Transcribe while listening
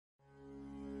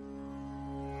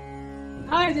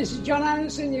Hi, this is John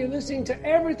Anderson. You're listening to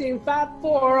Everything Fab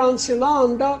 4 on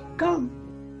Ceylon.com.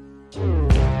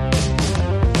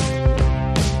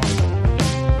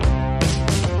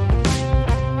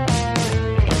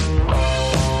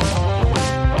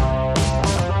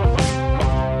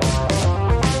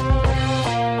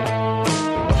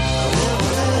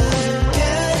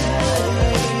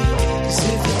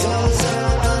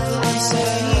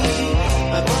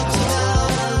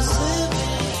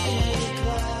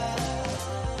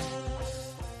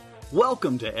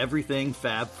 Welcome to Everything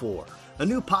Fab 4, a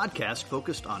new podcast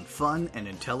focused on fun and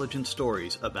intelligent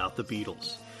stories about the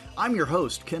Beatles. I'm your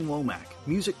host, Ken Womack,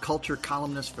 music culture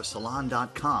columnist for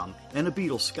Salon.com and a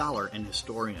Beatles scholar and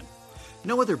historian.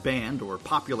 No other band, or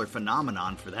popular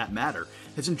phenomenon for that matter,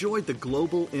 has enjoyed the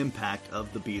global impact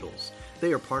of the Beatles.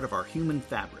 They are part of our human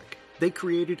fabric. They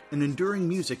created an enduring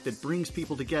music that brings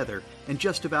people together, and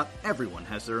just about everyone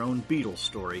has their own Beatles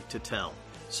story to tell.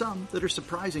 Some that are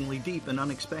surprisingly deep and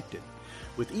unexpected.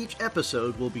 With each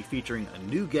episode, we'll be featuring a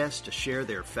new guest to share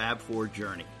their Fab Four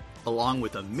journey, along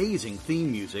with amazing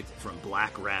theme music from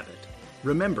Black Rabbit.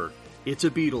 Remember, it's a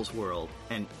Beatles world,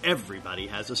 and everybody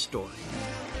has a story.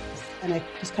 And I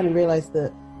just kind of realized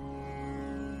that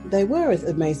they were as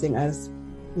amazing as,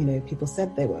 people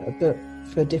said they were, but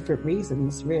for different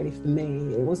reasons, really, for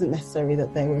me. It wasn't necessarily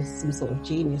that they were some sort of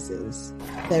geniuses.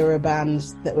 They were a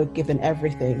band that were given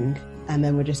everything and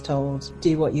then were just told,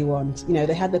 do what you want.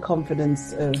 They had the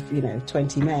confidence of,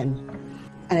 20 men.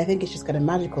 And I think it's just kind of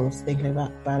magical thinking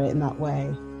about it in that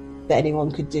way, that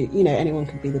anyone could do, anyone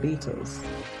could be the Beatles.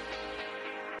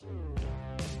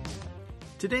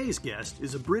 Today's guest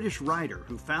is a British writer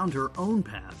who found her own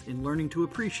path in learning to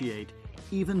appreciate,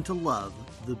 even to love,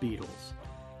 the Beatles.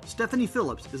 Stephanie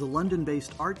Phillips is a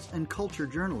London-based arts and culture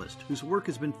journalist whose work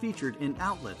has been featured in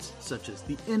outlets such as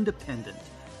The Independent,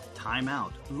 Time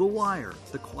Out, The Wire,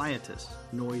 The Quietus,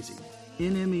 Noisy,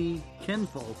 NME,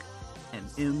 Kinfolk, and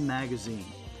M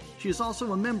Magazine. She is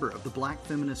also a member of the black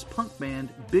feminist punk band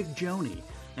Big Joni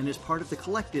and is part of the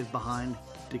collective behind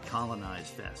Decolonize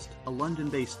Fest, a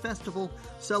London-based festival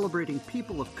celebrating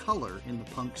people of color in the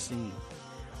punk scene.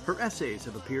 Her essays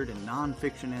have appeared in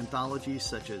non-fiction anthologies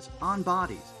such as On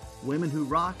Bodies, Women Who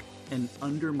Rock, and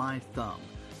Under My Thumb,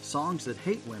 songs that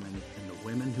hate women and the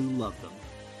women who love them.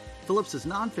 Phillips'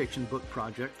 nonfiction book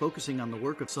project, focusing on the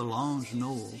work of Solange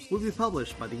Knowles, will be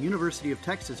published by the University of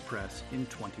Texas Press in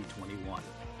 2021.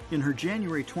 In her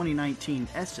January 2019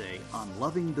 essay on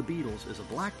loving the Beatles as a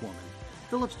black woman,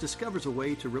 Phillips discovers a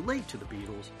way to relate to the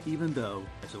Beatles, even though,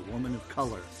 as a woman of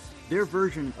color, their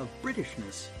version of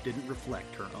Britishness didn't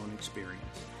reflect her own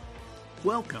experience.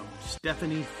 Welcome,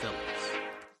 Stephanie Phillips.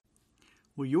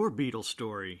 Well, your Beatles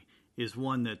story is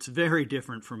one that's very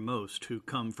different from most who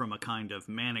come from a kind of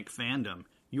manic fandom.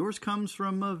 Yours comes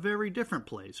from a very different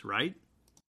place, right?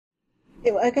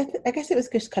 I guess it was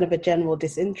just kind of a general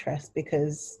disinterest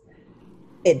because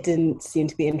it didn't seem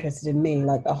to be interested in me,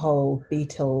 like the whole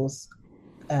Beatles,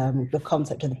 the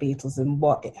concept of the Beatles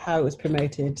and how it was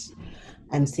promoted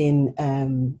and seen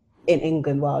in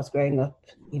England while I was growing up,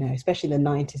 especially in the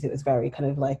 90s. It was very kind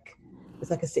of like, it's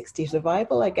like a 60s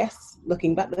revival, I guess.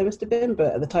 Looking back, there must have been,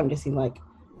 but at the time it just seemed like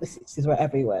the 60s were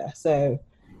everywhere. So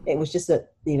it was just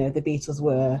that, the Beatles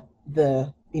were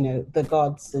the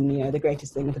gods and, the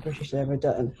greatest thing the British had ever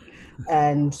done.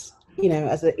 And,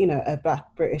 as a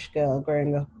black British girl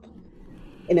growing up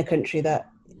in a country that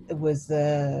was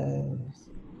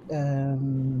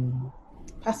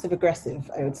passive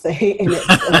aggressive, I would say, in its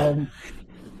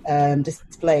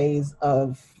displays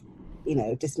of,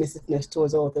 dismissiveness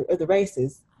towards all the other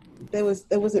races, there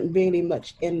wasn't really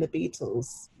much in the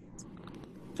Beatles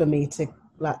for me to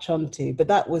latch onto. But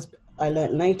that was, I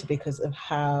learned later, because of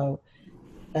how,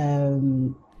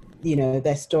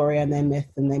 their story and their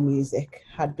myth and their music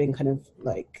had been kind of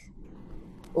like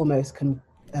almost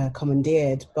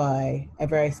commandeered by a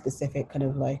very specific kind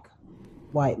of like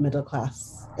white middle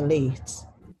class elite.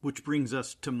 Which brings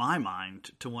us, to my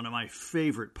mind, to one of my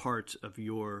favorite parts of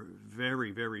your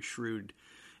very, very shrewd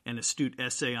and astute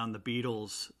essay on the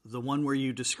Beatles, the one where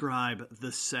you describe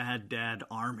the Sad Dad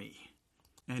Army.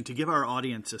 And to give our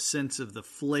audience a sense of the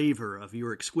flavor of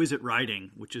your exquisite writing,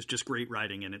 which is just great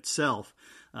writing in itself,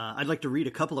 I'd like to read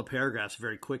a couple of paragraphs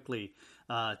very quickly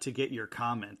to get your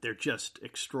comment. They're just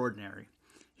extraordinary.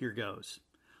 Here goes.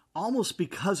 Almost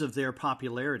because of their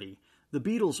popularity, the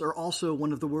Beatles are also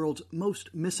one of the world's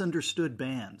most misunderstood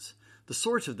bands. The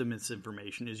source of the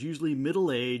misinformation is usually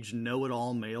middle-aged,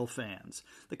 know-it-all male fans,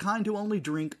 the kind who only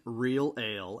drink real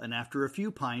ale and after a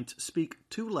few pints speak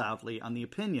too loudly on the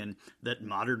opinion that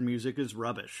modern music is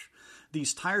rubbish.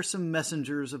 These tiresome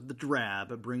messengers of the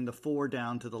drab bring the four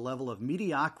down to the level of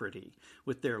mediocrity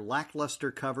with their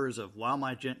lackluster covers of While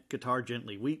My Guitar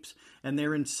Gently Weeps and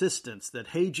their insistence that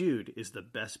Hey Jude is the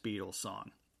best Beatles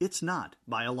song. It's not,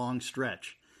 by a long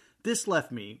stretch. This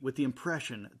left me with the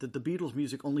impression that the Beatles'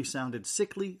 music only sounded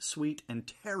sickly, sweet,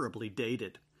 and terribly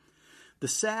dated. The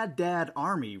Sad Dad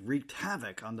Army wreaked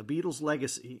havoc on the Beatles'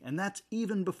 legacy, and that's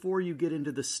even before you get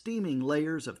into the steaming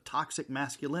layers of toxic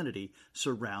masculinity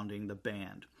surrounding the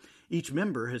band. Each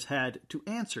member has had to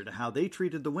answer to how they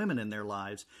treated the women in their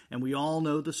lives, and we all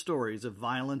know the stories of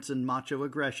violence and macho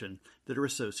aggression that are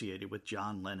associated with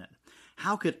John Lennon.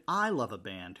 How could I love a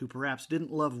band who perhaps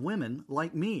didn't love women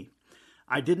like me?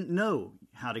 I didn't know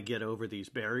how to get over these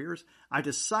barriers. I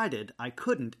decided I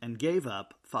couldn't and gave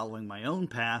up, following my own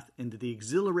path into the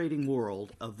exhilarating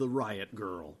world of the Riot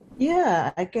Girl.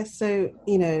 Yeah, I guess so.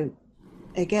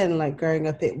 Again, like growing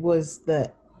up, it was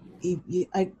that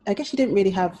I guess you didn't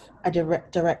really have a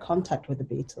direct contact with the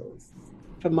Beatles.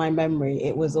 From my memory,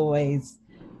 it was always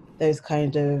those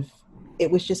it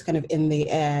was just kind of in the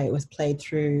air. It was played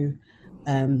through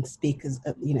speakers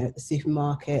at, at the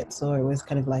supermarkets, or it was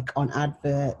kind of like on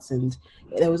adverts, and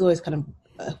there was always kind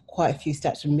of quite a few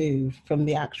steps removed from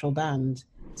the actual band.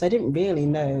 So I didn't really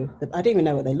know I didn't even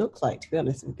know what they looked like, to be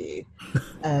honest with you.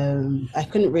 I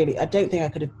don't think I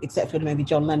could have, except for maybe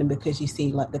John Lennon, because you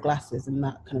see like the glasses and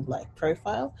that kind of like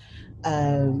profile.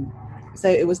 So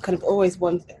it was kind of always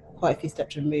quite a few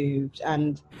steps removed,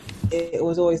 and it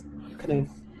was always kind of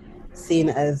seen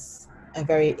as a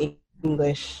very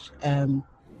English kind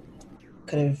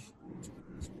of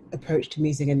approach to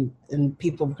music, and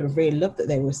people kind of really loved that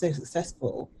they were so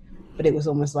successful, but it was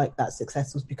almost like that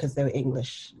success was because they were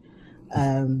English.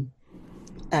 And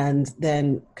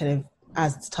then kind of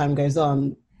as time goes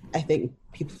on, I think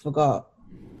people forgot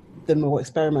the more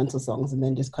experimental songs and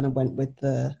then just kind of went with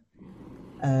the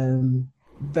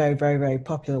very, very, very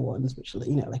popular ones, which,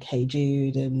 like Hey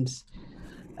Jude and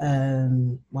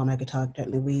While My Guitar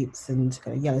Gently Weeps and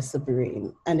kind of Yellow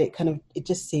Submarine. And it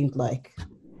just seemed like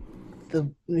to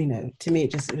me,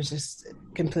 it was just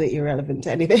completely irrelevant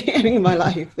to anything in my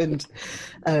life. And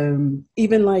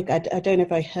even like, I don't know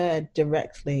if I heard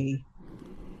directly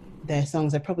their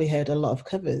songs. I probably heard a lot of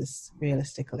covers,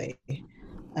 realistically,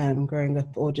 growing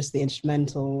up, or just the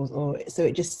instrumentals, so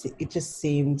it just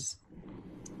seemed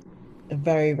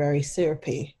very, very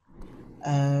syrupy,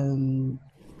 and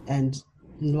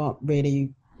not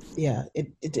really,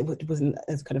 it wasn't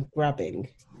as kind of grabbing.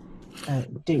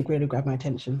 Didn't really grab my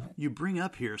attention. You bring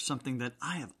up here something that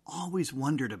I have always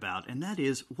wondered about, and that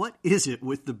is, what is it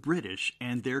with the British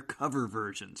and their cover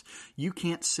versions? You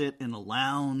can't sit in a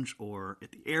lounge or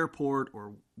at the airport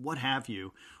or what have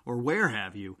you, or where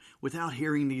have you, without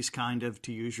hearing these kind of,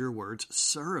 to use your words,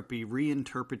 syrupy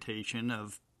reinterpretation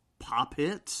of pop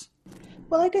hits.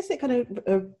 Well, I guess it kind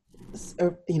of,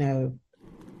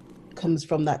 comes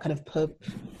from that kind of pub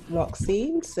rock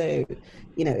scene. So,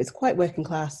 it's quite working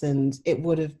class, and it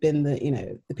would have been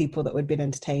the people that would have been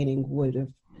entertaining would have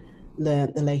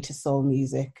learnt the latest soul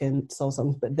music and soul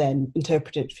songs, but then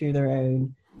interpreted it through their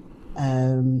own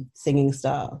singing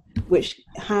style, which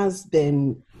has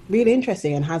been really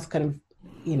interesting and has kind of,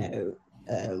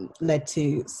 led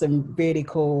to some really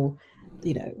cool,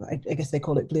 I guess they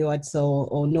call it blue-eyed soul,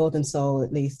 or northern soul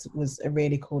at least, was a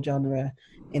really cool genre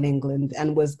in England,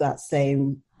 and was that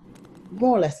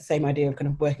more or less the same idea of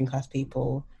kind of white working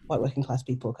class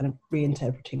people kind of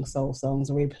reinterpreting soul songs,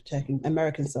 or reinterpreting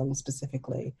American songs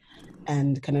specifically,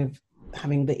 and kind of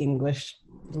having the English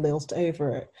lilt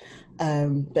over it.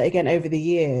 But again, over the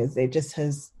years, it just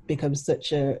has become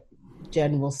such a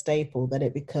general staple that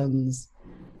it becomes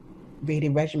really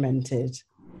regimented.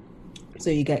 So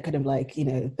you get kind of like,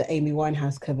 the Amy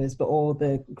Winehouse covers, but all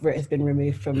the grit has been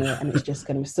removed from it, and it's just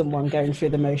kind of someone going through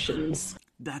the motions.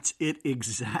 That's it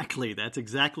exactly. That's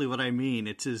exactly what I mean.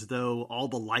 It's as though all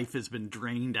the life has been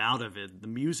drained out of it, the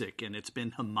music, and it's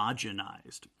been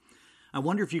homogenized. I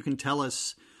wonder if you can tell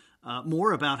us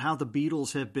more about how the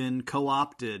Beatles have been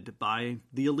co-opted by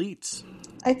the elites.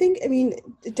 I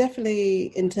definitely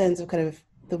in terms of kind of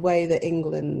the way that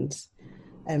England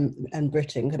and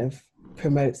Britain kind of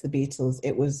promotes the Beatles,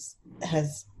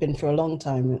 has been for a long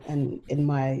time, and in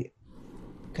my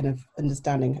kind of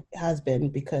understanding, has been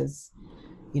because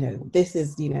this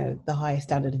is the highest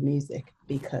standard of music,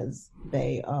 because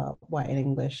they are white and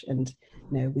English, and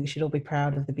we should all be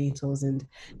proud of the Beatles. And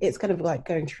it's kind of like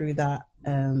going through that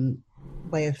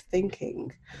way of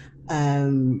thinking,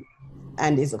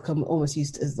 and is almost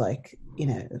used as like,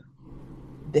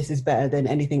 this is better than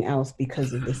anything else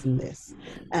because of this and this.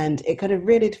 And it kind of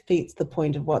really defeats the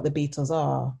point of what the Beatles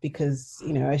are, because,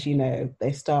 as you know,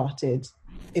 they started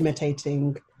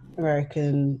imitating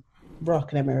American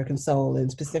rock and American soul,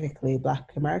 and specifically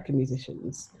Black American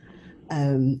musicians.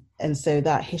 And so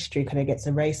that history kind of gets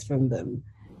erased from them,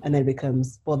 and then it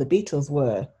becomes, well, the Beatles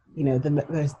were,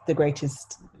 the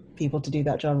greatest people to do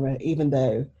that genre, even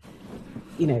though,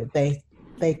 they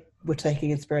were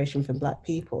taking inspiration from Black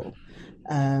people.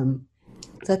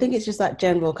 So I think it's just that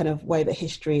general kind of way that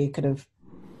history kind of,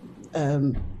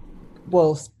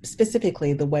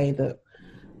 specifically the way that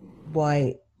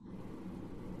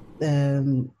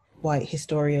white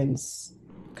historians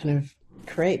kind of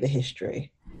create the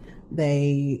history.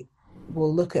 They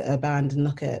will look at a band and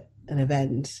look at an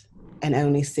event and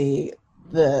only see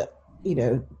the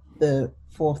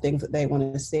four things that they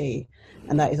want to see,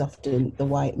 and that is often the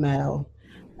white male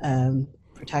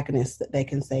protagonist that they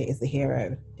can say is the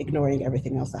hero, ignoring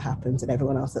everything else that happens and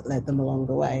everyone else that led them along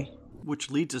the way.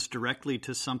 Which leads us directly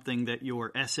to something that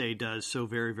your essay does so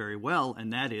very, very well,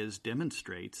 and that is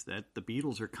demonstrates that the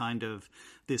Beatles are kind of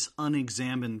this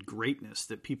unexamined greatness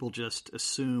that people just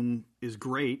assume is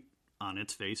great on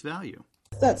its face value.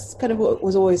 That's kind of what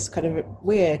was always kind of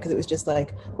weird, because it was just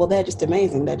like, well, they're just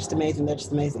amazing, they're just amazing, they're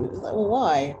just amazing. It was like, well,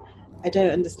 why? I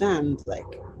don't understand. Like,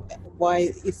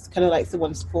 why? It's kind of like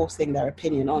someone's forcing their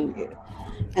opinion on you.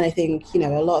 And I think, a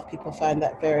lot of people find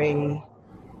that very,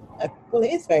 well,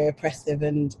 it is very oppressive.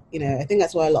 And, I think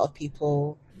that's why a lot of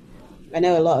people, I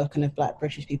know a lot of kind of Black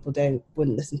British people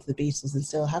wouldn't listen to the Beatles and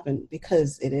still haven't,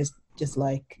 because it is just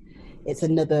like, it's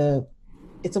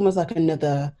almost like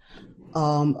another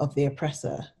arm of the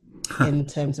oppressor in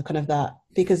terms of kind of that,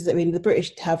 because I mean the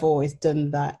British have always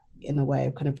done that in a way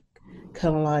of kind of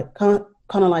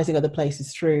colonizing other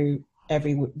places through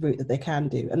every route that they can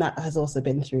do, and that has also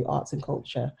been through arts and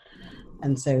culture.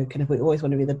 And so kind of we always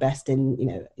want to be the best in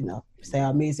say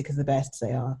our music is the best,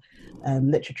 say our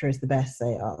literature is the best,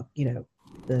 say our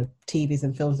the TVs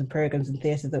and films and programs and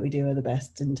theatres that we do are the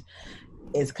best. And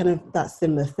it's kind of that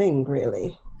similar thing,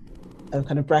 really, of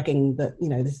kind of bragging that,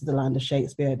 this is the land of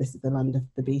Shakespeare, this is the land of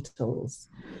the Beatles.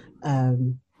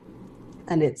 And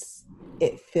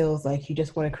it feels like you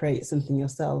just want to create something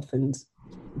yourself and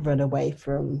run away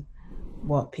from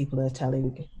what people are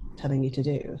telling you to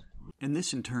do. And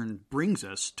this in turn brings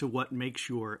us to what makes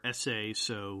your essay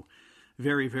so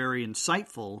very, very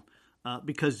insightful,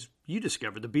 because you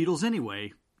discovered the Beatles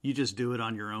anyway. You just do it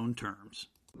on your own terms.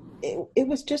 It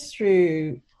was just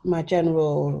through my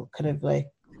general kind of like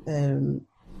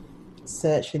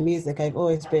search for music. I've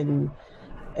always been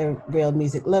a real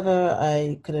music lover.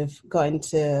 I kind of got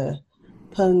into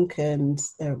punk and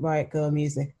riot girl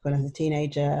music when I was a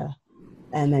teenager.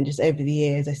 And then just over the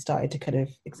years, I started to kind of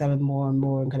examine more and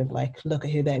more and kind of like look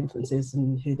at who their influences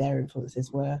and who their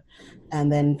influences were.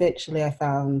 And then eventually I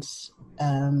found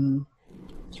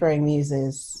Throwing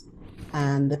Muses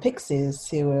and the Pixies,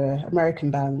 who were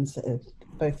American bands,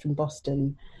 both from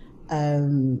Boston.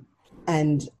 And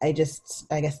I guess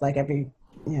like every,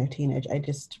 teenager, I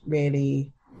guess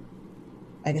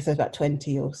I was about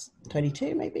 20 or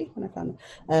 22 maybe when I found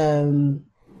them.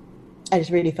 I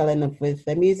just really fell in love with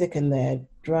their music and their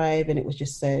drive, and it was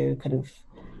just so kind of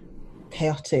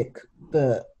chaotic,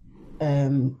 but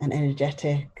and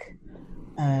energetic,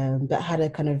 but had a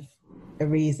kind of a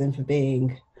reason for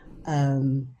being.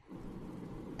 And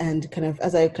kind of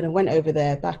as I kind of went over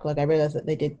their backlog, I realized that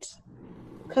they did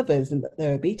covers and that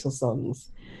there were Beatles songs,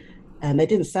 and they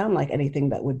didn't sound like anything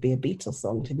that would be a Beatles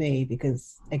song to me,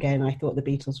 because again, I thought the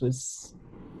Beatles was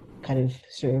kind of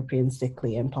syrupy and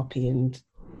sickly and poppy and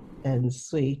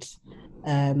sweet.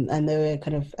 And they were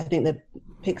kind of, I think the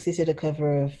Pixies did a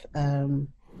cover of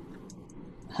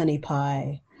Honey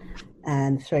Pie,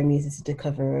 and Throwing Muses did a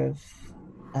cover of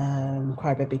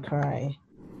Cry Baby Cry.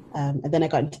 And then I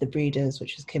got into the Breeders,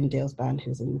 which was Kim Deal's band,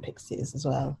 who was in the Pixies as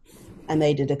well. And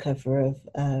they did a cover of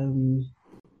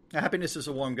Happiness is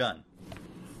a Warm Gun.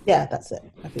 Yeah, that's it.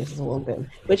 Happiness is a Warm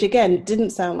Gun. Which again didn't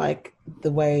sound like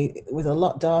the way, it was a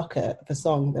lot darker of a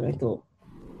song than I thought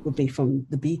would be from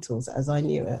the Beatles as I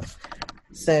knew it.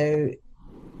 So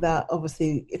that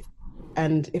obviously,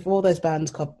 if all those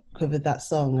bands covered that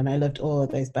song, and I loved all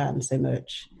of those bands so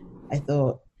much, I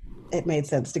thought it made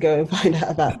sense to go and find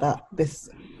out about these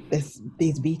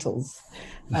Beatles.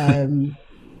 And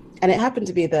it happened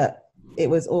to be that it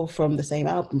was all from the same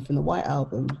album, from the White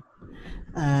Album.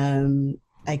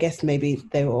 I guess maybe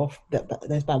they were all,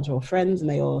 those bands were all friends, and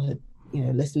they all had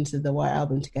listened to the White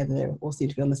Album together. They all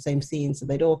seemed to be on the same scene, so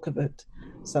they'd all covered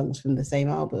songs from the same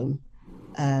album.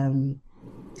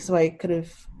 So I kind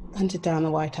of hunted down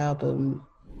the White Album,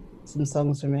 some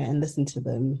songs from it, and listened to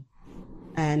them.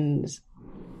 And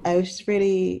I was just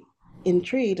really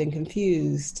intrigued and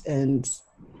confused, and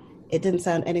it didn't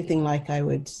sound anything like I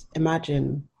would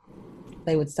imagine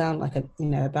they would sound, like a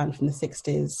band from the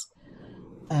 60s.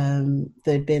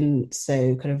 They'd been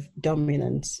so kind of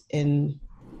dominant in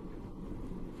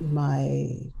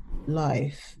my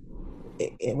life.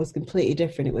 It was completely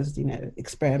different. It was,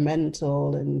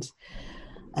 experimental and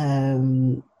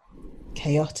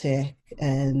chaotic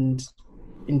and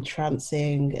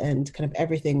entrancing and kind of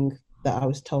everything that I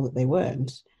was told that they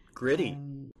weren't. Gritty.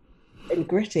 And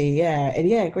gritty, yeah. And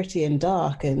yeah, gritty and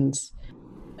dark. And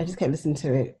I just kept listening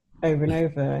to it over and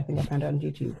over. I think I found it on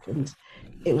YouTube. And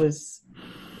it was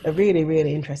a really,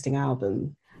 really interesting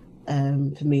album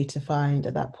for me to find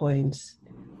at that point.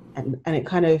 And it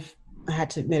kind of, I had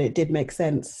to admit, it did make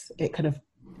sense. It kind of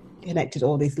connected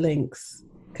all these links,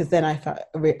 because then I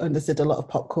understood a lot of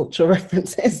pop culture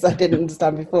references I didn't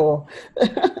understand before.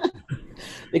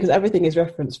 Because everything is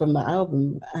referenced from that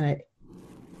album. And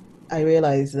I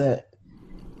realized that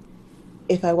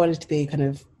if I wanted to be kind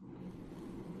of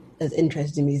as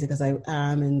interested in music as I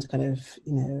am, and kind of,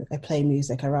 I play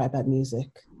music, I write about music,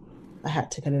 I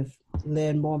had to kind of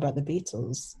learn more about the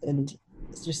Beatles. And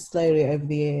just slowly over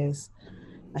the years,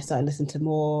 I started listening to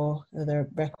more of their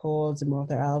records and more of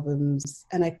their albums.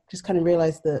 And I just kind of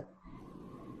realized that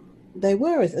they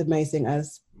were as amazing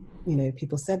as,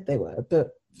 people said they were,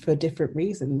 but for different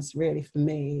reasons, really. For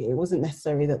me, it wasn't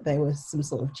necessarily that they were some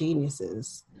sort of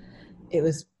geniuses. It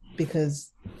was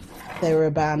because they were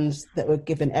a band that were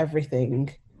given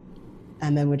everything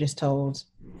and then were just told,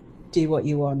 do what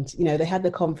you want. They had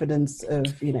the confidence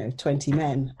of, 20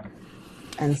 men.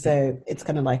 And so it's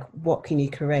kind of like, what can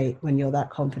you create when you're that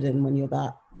confident, when you're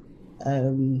that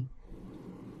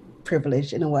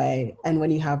privileged in a way, and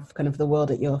when you have kind of the world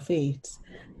at your feet.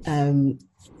 And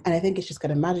I think it's just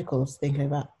kind of magical thinking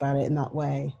about it in that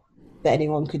way, that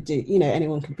anyone could do,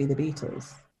 anyone could be the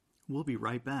Beatles. We'll be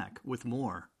right back with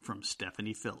more from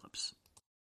Stephanie Phillips.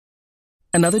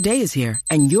 Another day is here,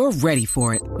 and you're ready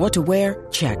for it. What to wear?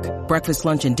 Check. Breakfast,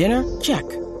 lunch, and dinner? Check.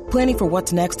 Planning for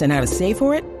what's next and how to save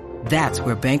for it? That's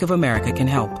where Bank of America can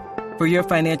help. For your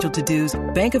financial to-dos,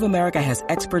 Bank of America has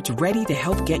experts ready to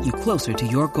help get you closer to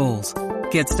your goals.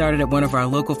 Get started at one of our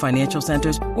local financial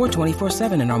centers or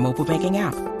 24/7 in our mobile banking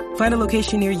app. Find a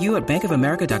location near you at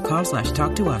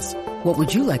bankofamerica.com/talktous. What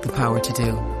would you like the power to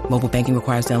do? Mobile banking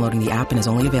requires downloading the app and is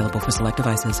only available for select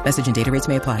devices. Message and data rates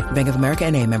may apply. Bank of America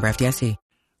N.A., member FDIC.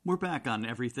 We're back on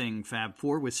Everything Fab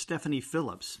 4 with Stephanie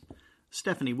Phillips.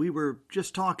 Stephanie, we were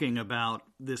just talking about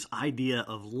this idea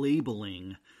of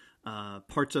labeling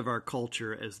parts of our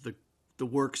culture as the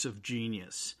works of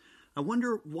genius. I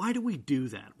wonder, why do we do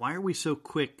that? Why are we so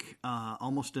quick,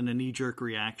 almost in a knee-jerk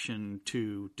reaction,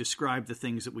 to describe the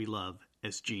things that we love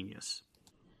as genius?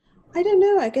 I don't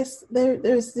know. I guess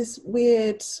there's this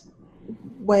weird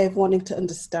way of wanting to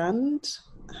understand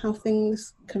how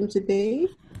things come to be,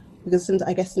 because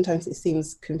I guess sometimes it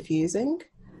seems confusing.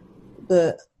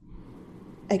 But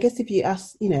I guess if you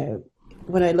ask,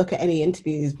 when I look at any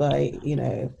interviews by,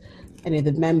 any of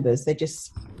the members, they're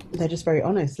just very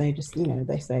honest. They just,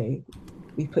 they say,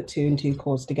 we put two and two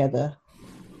chords together.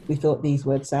 We thought these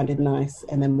words sounded nice,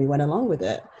 and then we went along with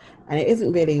it. And it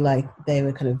isn't really like they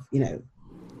were kind of,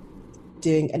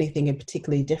 doing anything in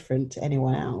particularly different to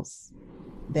anyone else.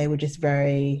 They were just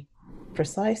very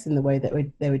precise in the way that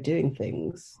they were doing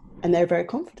things, and they were very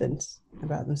confident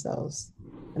about themselves,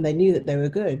 and they knew that they were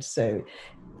good. So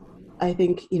I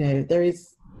think,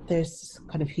 there's this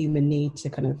kind of human need to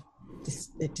kind of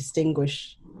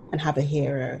distinguish and have a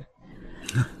hero,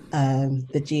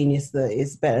 the genius that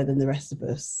is better than the rest of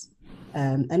us.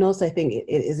 And also I think it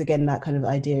is, again, that kind of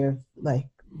idea of like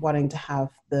wanting to have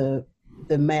the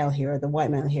male hero, the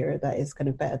white male hero that is kind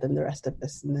of better than the rest of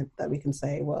us, and that we can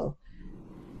say, well,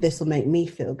 this will make me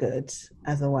feel good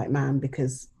as a white man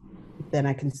because then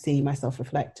I can see myself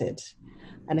reflected.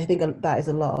 And I think that is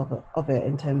a lot of it,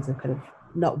 in terms of kind of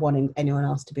not wanting anyone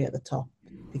else to be at the top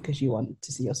because you want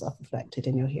to see yourself reflected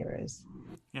in your heroes.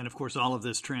 And of course, all of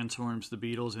this transforms the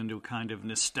Beatles into a kind of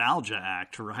nostalgia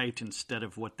act, right? Instead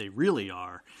of what they really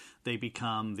are, they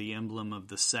become the emblem of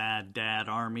the sad dad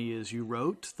army, as you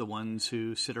wrote, the ones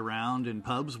who sit around in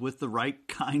pubs with the right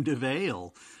kind of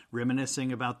ale,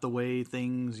 reminiscing about the way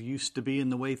things used to be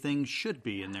and the way things should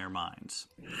be in their minds.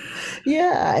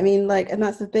 Yeah, I mean, like, and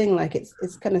that's the thing, like, it's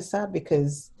kind of sad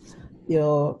because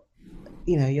you're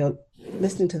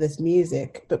listening to this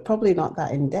music, but probably not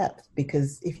that in depth,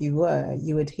 because if you were,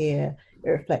 you would hear it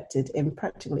reflected in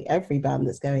practically every band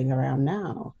that's going around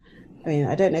now. I mean,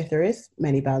 I don't know if there is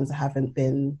many bands that haven't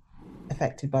been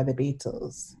affected by the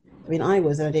Beatles. I mean, I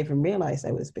was, and I didn't even realize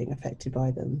I was being affected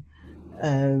by them.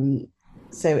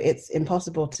 So it's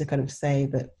impossible to kind of say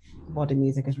that modern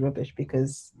music is rubbish,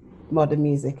 because modern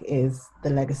music is the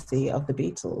legacy of the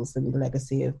Beatles and the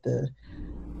legacy of the,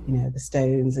 you know, the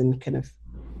Stones and kind of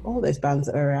all those bands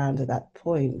that were around at that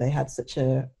point. They had such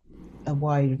a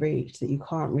wide reach that you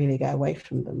can't really get away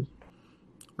from them.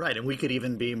 Right, and we could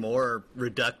even be more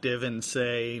reductive and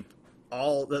say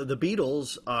all the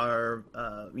Beatles are,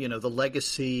 the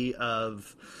legacy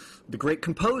of the great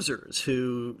composers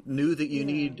who knew that you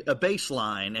need a bass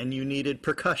line and you needed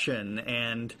percussion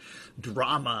and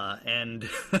drama and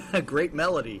a great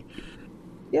melody.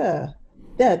 Yeah,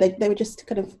 they were just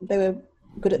they were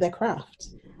good at their craft,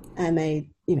 and they,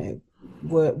 you know,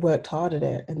 worked hard at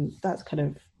it, and that's kind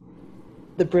of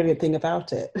the brilliant thing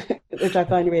about it, which I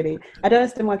find really, I don't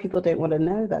understand why people don't want to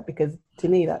know that, because to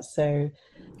me that's so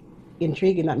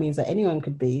intriguing. That means that anyone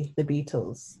could be the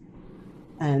Beatles,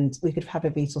 and we could have a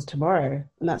Beatles tomorrow,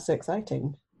 and that's so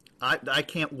exciting. I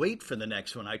can't wait for the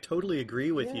next one. I totally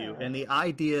agree with you. And the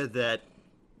idea that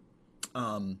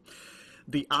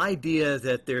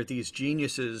there are these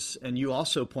geniuses, and you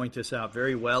also point this out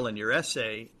very well in your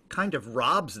essay, kind of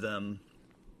robs them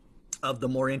of the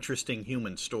more interesting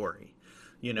human story,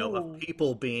 you know, of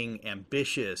people being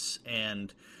ambitious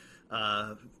and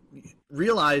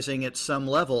realizing at some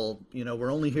level, you know,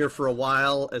 we're only here for a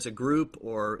while as a group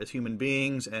or as human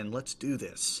beings, and let's do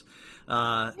this.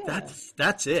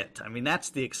 That's it. I mean, that's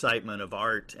the excitement of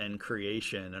art and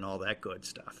creation and all that good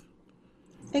stuff.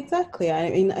 Exactly. I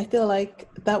mean, I feel like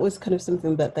that was kind of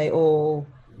something that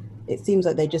it seems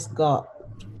like they just got,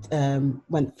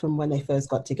 when they first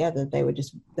got together,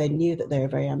 they knew that they were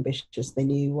very ambitious. They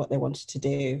knew what they wanted to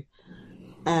do,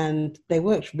 and they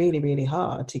worked really, really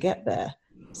hard to get there.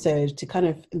 So to kind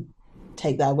of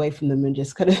take that away from them and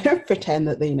just kind of pretend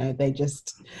that they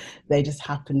just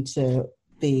happened to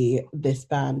be this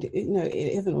band, you know, it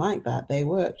isn't like that. They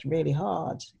worked really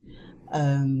hard.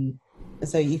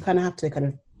 So you kind of have to kind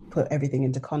of put everything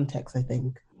into context, I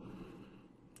think.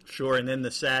 Sure, and then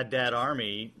the Sad Dad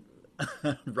Army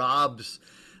robs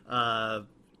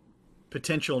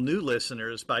potential new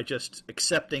listeners by just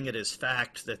accepting it as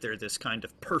fact that they're this kind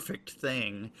of perfect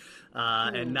thing,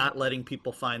 and not letting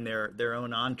people find their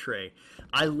own entree.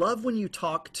 I love when you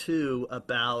talk, too,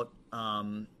 about,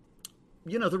 the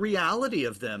reality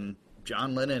of them.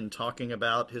 John Lennon talking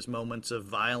about his moments of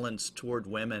violence toward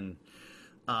women.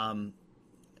 I'm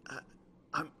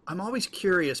always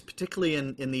curious, particularly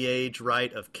in the age,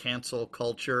 right, of cancel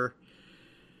culture.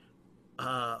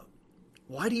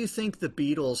 Why do you think the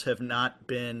Beatles have not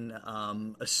been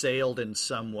assailed in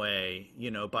some way, you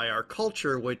know, by our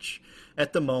culture, which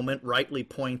at the moment rightly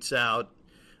points out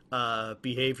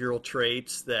behavioral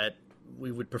traits that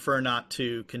we would prefer not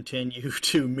to continue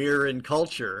to mirror in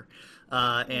culture,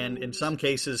 and in some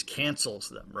cases cancels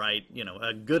them, right? You know,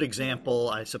 a good example,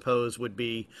 I suppose, would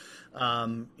be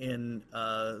in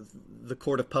the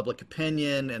court of public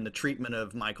opinion and the treatment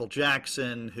of Michael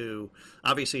Jackson, who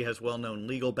obviously has well-known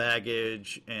legal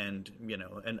baggage and, you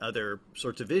know, and other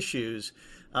sorts of issues.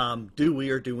 Do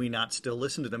we or do we not still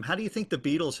listen to them? How do you think the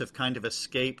Beatles have kind of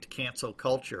escaped cancel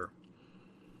culture?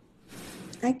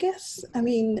 I guess, I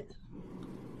mean,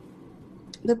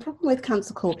 the problem with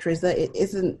cancel culture is that it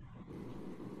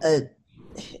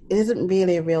isn't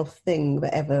really a real thing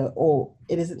that ever, or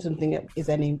it isn't something that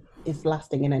is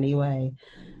lasting in any way.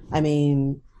 I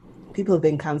mean, people have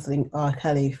been cancelling R.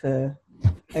 Kelly for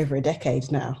over a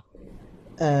decade now.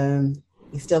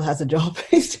 He still has a job.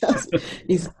 I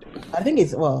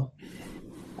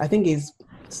think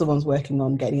someone's working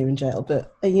on getting him in jail,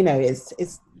 but you know,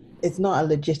 it's not a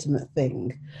legitimate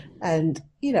thing. And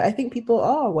you know, I think people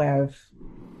are aware of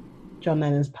John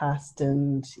Lennon's past,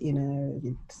 and you know,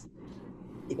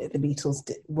 the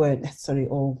Beatles weren't necessarily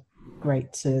all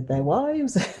great to their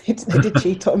wives. They did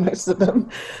cheat on most of them.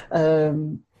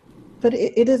 But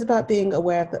it is about being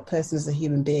aware of that person as a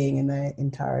human being in their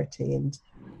entirety, and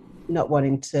not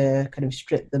wanting to kind of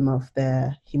strip them of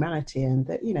their humanity. And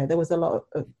that, you know, there was a lot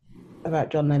about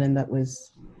John Lennon that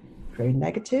was very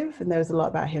negative, and there was a lot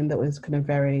about him that was kind of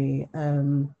very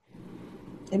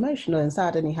emotional and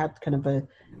sad, and he had kind of a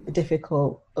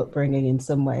difficult upbringing in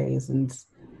some ways, and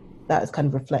that is kind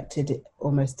of reflected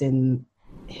almost in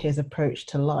his approach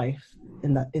to life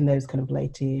in those kind of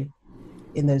later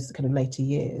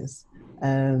years.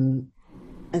 And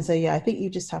so, yeah, I think you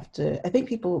just have to, I think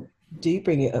people do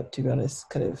bring it up, to be honest,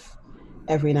 kind of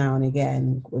every now and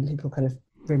again, when people kind of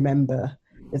remember.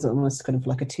 There's almost kind of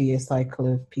like a 2-year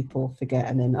cycle of people forget,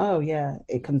 and then, oh yeah,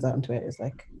 it comes out into it. It's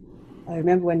like, I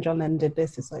remember when John Lennon did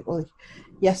this. It's like, well,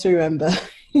 yes, we remember.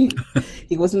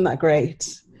 he wasn't that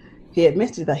great. He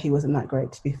admitted that he wasn't that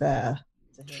great, to be fair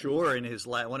to him. Sure, in his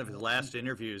one of his last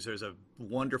interviews, there's a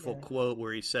wonderful Yeah. quote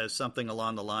where he says something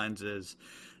along the lines is,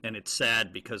 and it's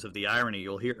sad because of the irony,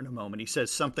 you'll hear it in a moment. He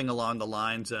says something along the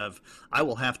lines of, "I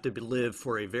will have to live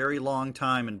for a very long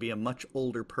time and be a much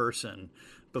older person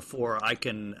before I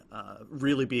can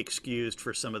really be excused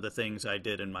for some of the things I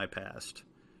did in my past."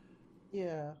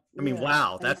 Yeah, I mean, yeah.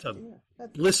 wow, And that's it's, a yeah,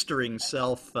 blistering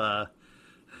self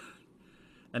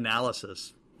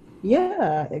analysis.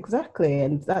 yeah, exactly.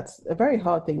 And that's a very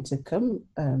hard thing to come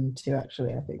to,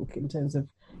 actually, I think, in terms of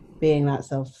being that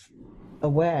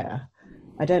self-aware.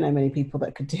 I don't know many people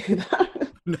that could do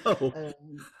that. No.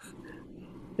 um,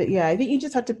 but yeah, I think you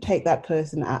just have to take that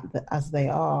person as they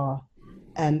are.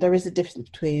 And there is a difference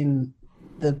between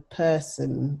the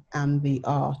person and the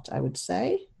art, I would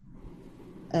say.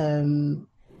 Um,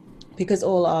 because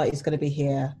all art is going to be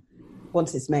here.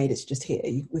 Once it's made, it's just here.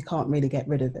 We can't really get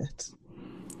rid of it.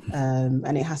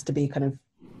 And it has to be kind of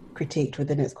critiqued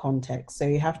within its context. So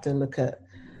you have to look at,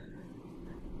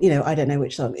 I don't know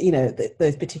which song,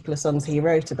 those particular songs he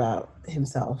wrote about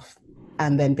himself,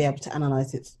 and then be able to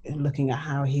analyze it, looking at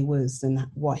how he was and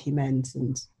what he meant.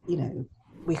 And,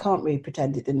 we can't really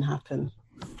pretend it didn't happen.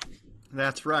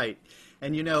 That's right.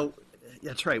 And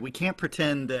that's right. We can't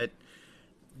pretend that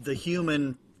the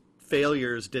human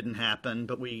failures didn't happen,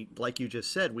 but like you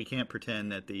just said, we can't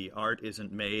pretend that the art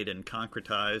isn't made and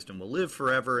concretized and will live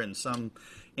forever in some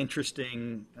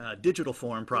interesting digital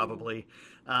form, probably.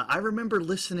 I remember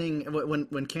listening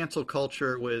when cancel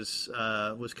culture was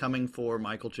coming for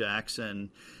Michael Jackson,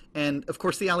 and of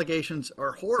course the allegations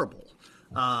are horrible.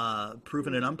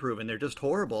 Proven and unproven, they're just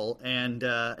horrible. And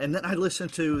then I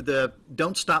listened to the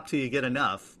 "Don't Stop Till You Get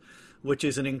Enough," which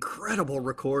is an incredible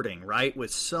recording, right,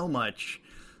 with so much,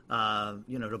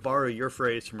 to borrow your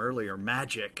phrase from earlier,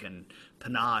 magic and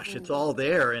panache. It's all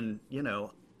there, and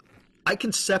I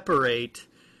can separate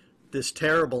this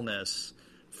terribleness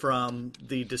from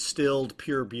the distilled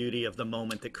pure beauty of the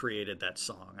moment that created that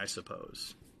song, I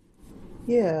suppose.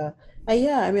 Yeah.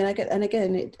 Yeah, I mean, and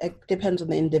again, it depends on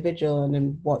the individual and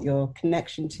then what your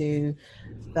connection to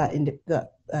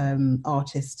that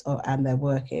artist and their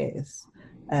work is.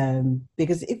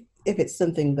 Because if it's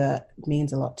something that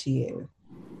means a lot to you,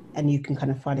 and you can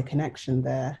kind of find a connection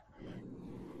there,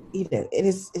 it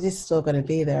is still going to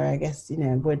be there. I guess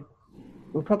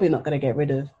we're probably not going to get rid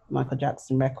of Michael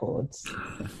Jackson records.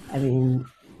 I mean,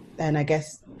 and I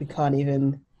guess we can't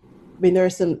even. I mean, there are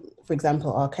some, for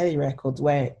example, R. Kelly records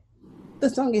where the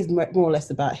song is more or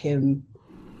less about him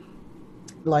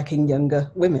liking younger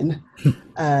women,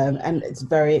 and it's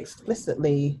very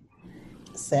explicitly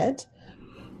said,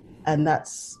 and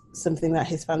that's something that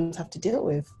his fans have to deal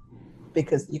with,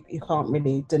 because you can't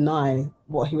really deny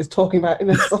what he was talking about in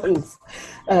the songs.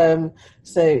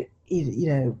 So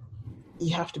you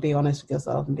have to be honest with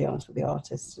yourself and be honest with the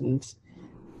artist and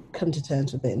come to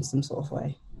terms with it in some sort of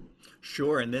way.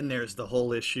 Sure, and then there's the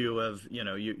whole issue of,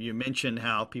 you mentioned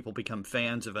how people become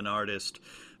fans of an artist,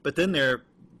 but then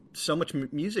so much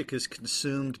music is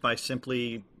consumed by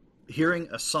simply hearing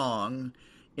a song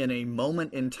in a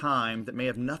moment in time that may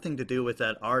have nothing to do with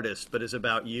that artist, but is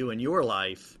about you and your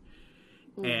life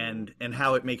and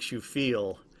how it makes you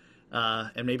feel.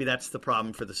 And maybe that's the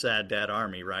problem for the Sad Dad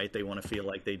Army, right? They want to feel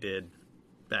like they did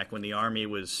back when the Army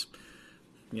was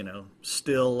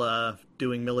still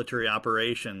doing military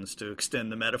operations, to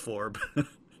extend the metaphor.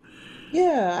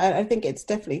 Yeah, I think it's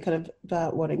definitely kind of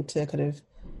about wanting to kind of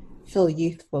feel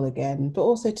youthful again, but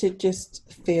also to just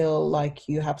feel like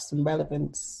you have some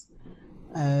relevance.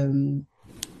 To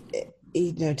me,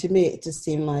 it just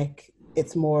seemed like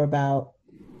it's more about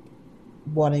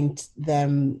wanting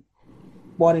to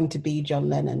be John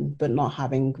Lennon, but not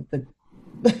having the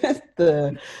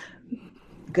the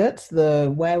guts,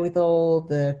 the wherewithal,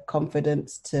 the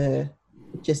confidence to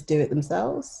just do it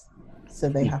themselves. So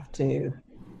they have to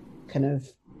kind of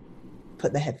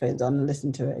put their headphones on and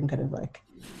listen to it and kind of like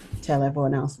tell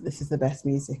everyone else that this is the best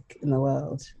music in the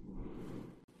world.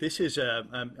 This is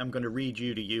I'm going to read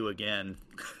you to you again.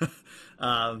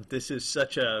 This is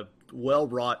such a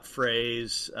well-wrought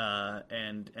phrase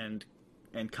and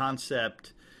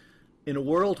concept. In a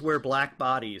world where black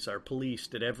bodies are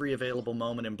policed at every available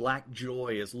moment and black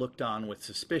joy is looked on with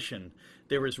suspicion,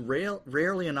 there is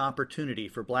rarely an opportunity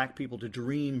for black people to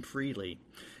dream freely.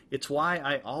 It's why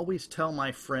I always tell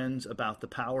my friends about the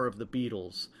power of the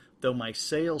Beatles, though my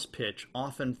sales pitch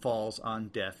often falls on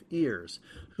deaf ears.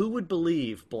 Who would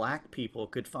believe black people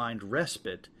could find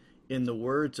respite in the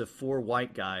words of four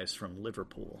white guys from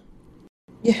Liverpool?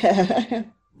 Yeah,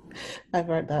 I've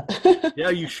read that. Yeah,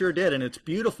 you sure did, and it's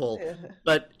beautiful. Yeah.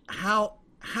 But how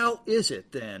how is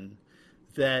it then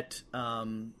that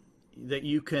that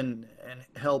you can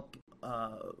help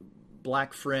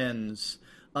black friends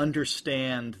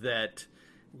understand that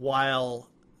while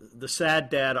the Sad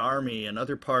Dad Army and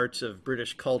other parts of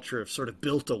British culture have sort of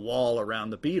built a wall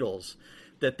around the Beatles,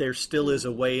 that there still is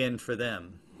a way in for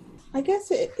them? I guess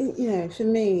for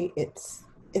me, it's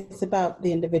about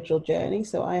the individual journey.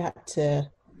 So I had to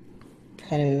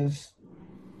kind of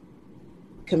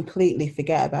completely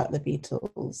forget about the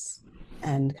Beatles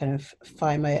and kind of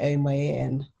find my own way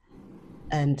in.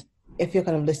 And if you're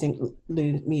kind of listening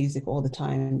to music all the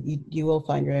time, you will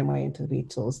find your own way into the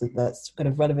Beatles that's kind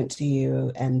of relevant to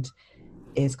you and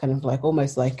is kind of like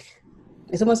almost like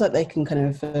they can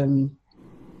kind of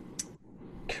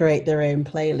create their own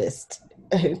playlist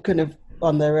kind of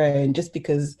on their own, just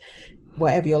because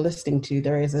whatever you're listening to,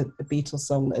 there is a Beatles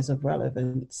song that is of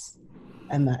relevance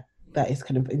and that is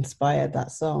kind of inspired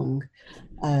that song.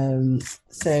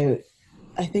 So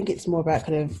I think it's more about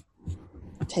kind of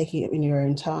taking it in your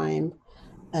own time,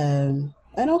 and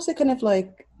also kind of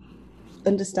like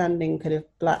understanding kind of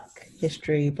Black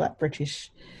history, Black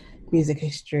British music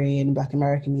history and Black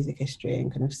American music history,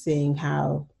 and kind of seeing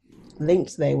how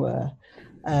linked they were.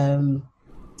 In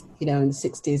the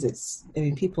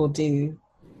 60s, people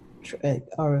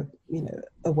are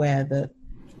aware that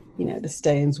the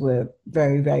Stones were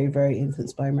very, very, very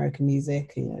influenced by American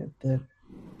music. The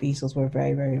Beatles were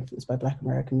very, very influenced by Black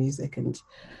American music, and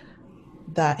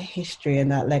that history and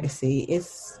that legacy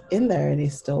is in there and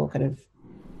is still kind of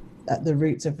at the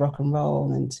roots of rock and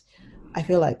roll. And I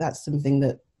feel like that's something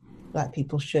that Black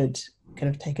people should kind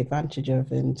of take advantage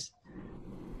of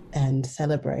and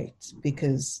celebrate,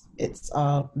 because it's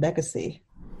our legacy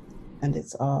and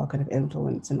it's our kind of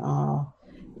influence and our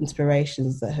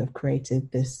inspirations that have created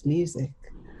this music.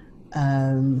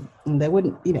 And there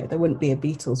wouldn't be a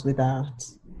Beatles without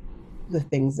the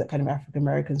things that kind of African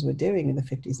Americans were doing in the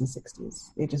 50s and 60s.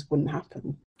 It just wouldn't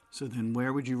happen. So then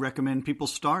where would you recommend people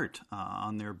start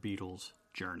on their Beatles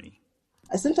journey?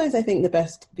 Sometimes I think the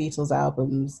best Beatles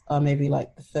albums are maybe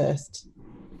like the first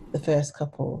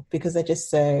couple, because they're just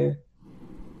so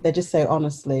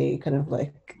honestly kind of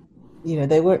like,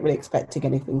 they weren't really expecting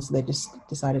anything, so they just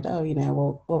decided,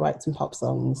 we'll write some pop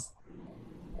songs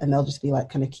and they'll just be like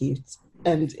kind of cute,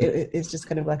 and it's just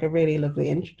kind of like a really lovely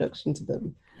introduction to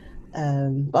them.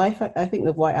 But I think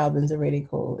the White Album's a really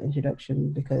cool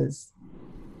introduction because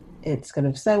it's kind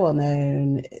of so well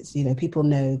known. It's, people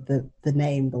know the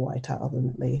name, the White Album,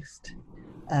 at least.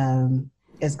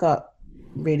 It's got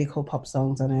really cool pop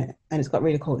songs on it, and it's got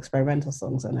really cool experimental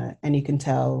songs on it, and you can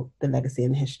tell the legacy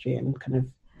and history and kind of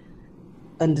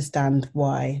understand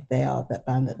why they are that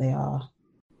band that they are.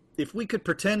 If we could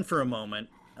pretend for a moment,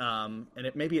 and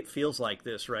maybe it feels like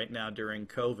this right now during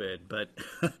COVID, but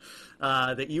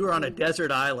that you were on a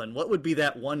desert island, what would be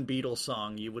that one Beatles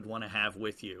song you would want to have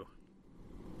with you?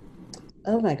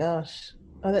 Oh my gosh.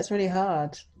 Oh, that's really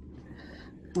hard.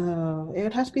 Oh, it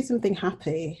would have to be something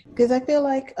happy, because I feel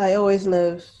like I always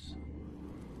live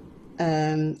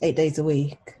 8 days a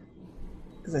week,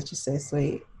 because that's just so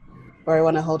sweet. Or I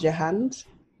Want to Hold Your Hand.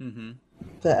 Mm-hmm.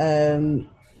 But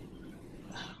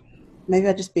maybe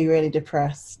I'd just be really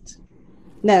depressed.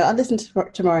 No, I'll listen to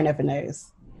Tomorrow Never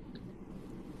Knows.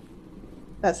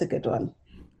 That's a good one.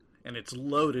 And it's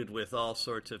loaded with all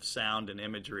sorts of sound and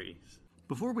imagery.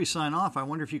 Before we sign off, I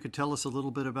wonder if you could tell us a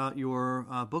little bit about your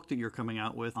book that you're coming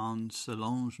out with on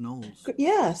Solange Knowles.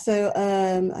 Yeah, so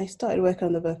I started working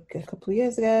on the book a couple of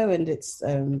years ago, and it's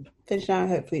finished now.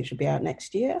 Hopefully it should be out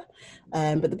next year.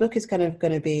 But the book is kind of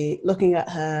going to be looking at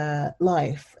her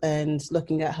life and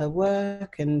looking at her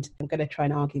work, and I'm going to try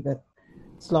and argue that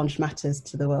Solange matters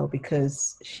to the world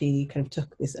because she kind of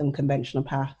took this unconventional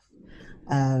path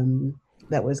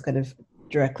that was kind of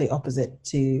directly opposite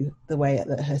to the way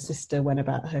that her sister went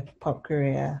about her pop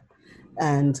career,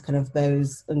 and kind of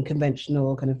those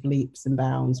unconventional kind of leaps and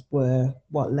bounds were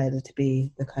what led her to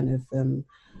be the kind of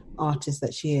artist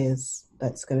that she is,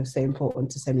 that's kind of so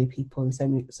important to so many people and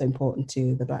so important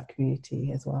to the Black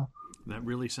community as well. That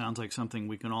really sounds like something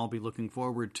we can all be looking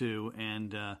forward to,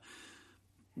 and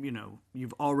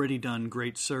you've already done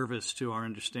great service to our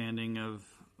understanding of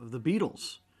the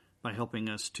Beatles by helping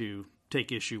us to take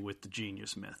issue with the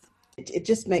genius myth. It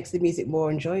just makes the music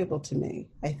more enjoyable to me,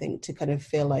 I think, to kind of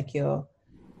feel like you're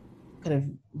kind of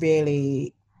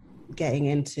really getting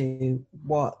into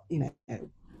what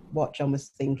John was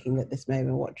thinking at this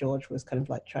moment, what George was kind of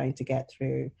like trying to get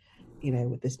through,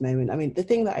 with this moment. I mean, the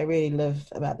thing that I really love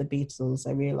about the Beatles,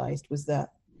 I realized, was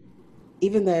that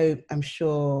even though I'm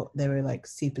sure they were like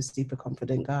super, super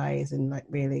confident guys and like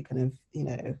really kind of,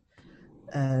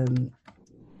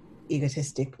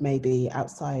 egotistic maybe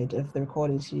outside of the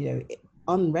recording studio,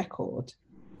 on record,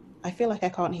 I feel like I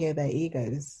can't hear their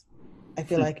egos. I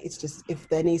feel like it's just, if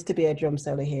there needs to be a drum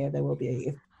solo here, there will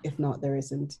be. If not, there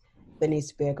isn't. There needs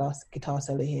to be a guitar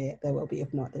solo here, there will be.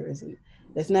 If not, there isn't.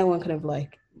 There's no one kind of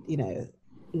like,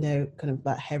 no kind of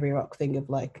that heavy rock thing of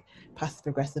like passive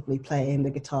aggressively playing the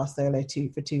guitar solo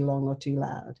for too long or too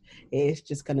loud. It is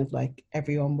just kind of like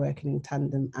everyone working in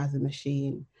tandem as a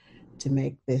machine to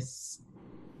make these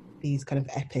kind of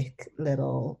epic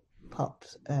little pop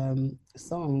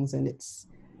songs. And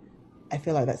I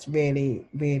feel like that's really,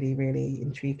 really, really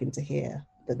intriguing to hear,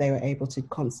 that they were able to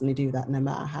constantly do that no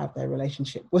matter how their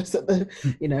relationship was at the,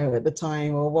 at the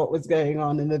time, or what was going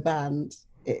on in the band.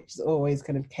 It just always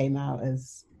kind of came out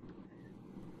as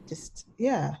just,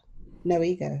 no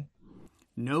ego.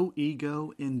 No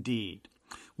ego indeed.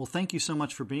 Well, thank you so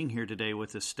much for being here today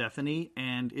with us, Stephanie.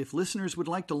 And if listeners would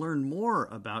like to learn more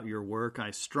about your work,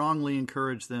 I strongly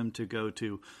encourage them to go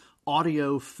to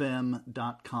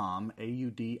audiofemme.com,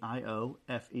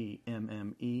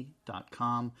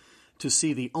 AUDIOFEMME.com, to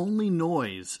see the Only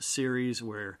Noise series,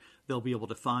 where they'll be able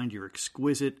to find your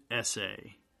exquisite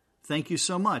essay. Thank you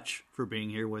so much for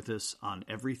being here with us on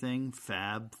Everything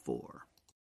Fab 4.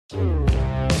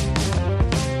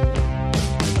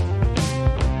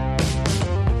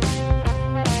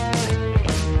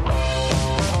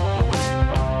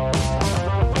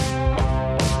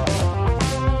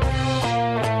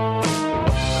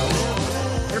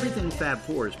 Everything Fab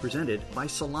 4 is presented by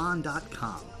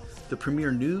Salon.com, the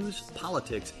premier news,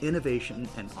 politics, innovation,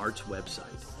 and arts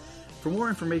website. For more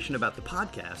information about the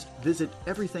podcast, visit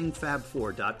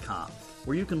everythingfab4.com,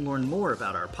 where you can learn more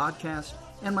about our podcast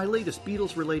and my latest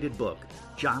Beatles-related book,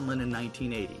 John Lennon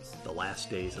 1980, The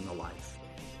Last Days in the Life.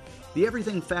 The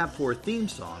Everything Fab 4 theme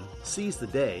song, Seize the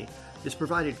Day, is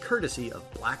provided courtesy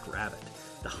of Black Rabbit,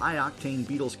 the high-octane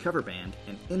Beatles cover band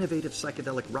and innovative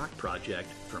psychedelic rock project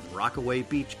from Rockaway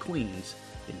Beach, Queens,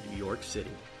 in New York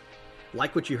City.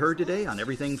 Like what you heard today on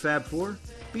Everything Fab 4?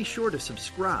 Be sure to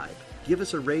subscribe, give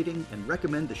us a rating, and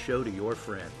recommend the show to your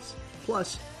friends.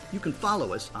 Plus, you can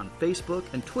follow us on Facebook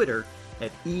and Twitter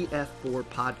at EF4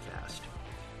 Podcast.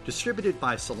 Distributed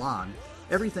by Salon,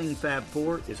 Everything Fab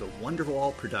 4 is a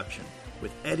Wonderwall production,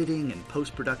 with editing and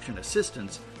post-production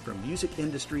assistance from music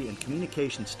industry and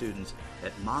communication students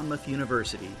at Monmouth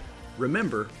University.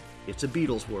 Remember, it's a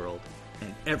Beatles world,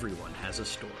 and everyone has a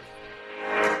story.